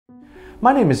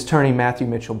My name is Attorney Matthew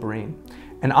Mitchell Breen,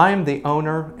 and I am the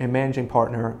owner and managing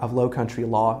partner of Lowcountry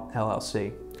Law,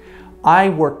 LLC. I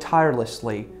work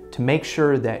tirelessly to make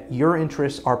sure that your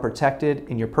interests are protected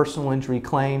in your personal injury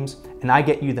claims, and I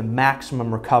get you the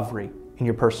maximum recovery in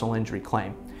your personal injury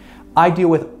claim. I deal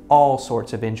with all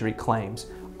sorts of injury claims: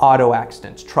 auto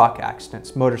accidents, truck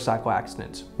accidents, motorcycle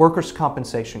accidents, workers'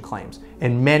 compensation claims,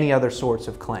 and many other sorts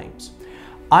of claims.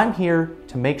 I'm here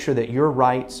to make sure that your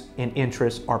rights and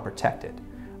interests are protected.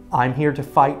 I'm here to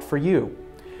fight for you.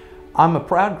 I'm a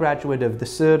proud graduate of the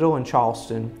Citadel in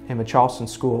Charleston and the Charleston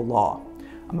School of Law.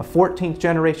 I'm a 14th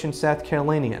generation South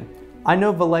Carolinian. I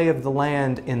know the lay of the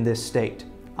land in this state.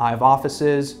 I have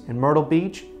offices in Myrtle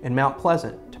Beach and Mount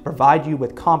Pleasant to provide you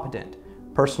with competent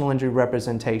personal injury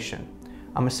representation.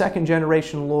 I'm a second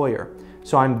generation lawyer,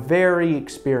 so I'm very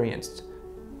experienced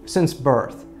since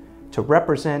birth to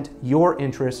represent your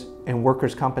interests in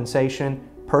workers' compensation,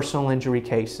 personal injury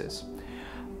cases.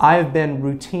 I have been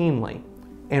routinely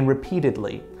and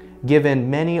repeatedly given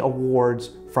many awards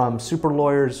from Super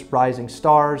Lawyers Rising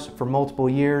Stars for multiple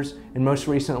years, and most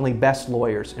recently Best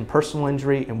Lawyers in personal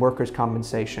injury and workers'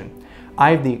 compensation. I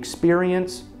have the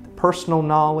experience, the personal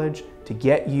knowledge to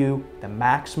get you the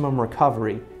maximum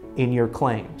recovery in your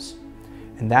claims.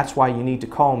 And that's why you need to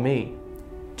call me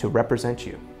to represent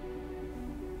you.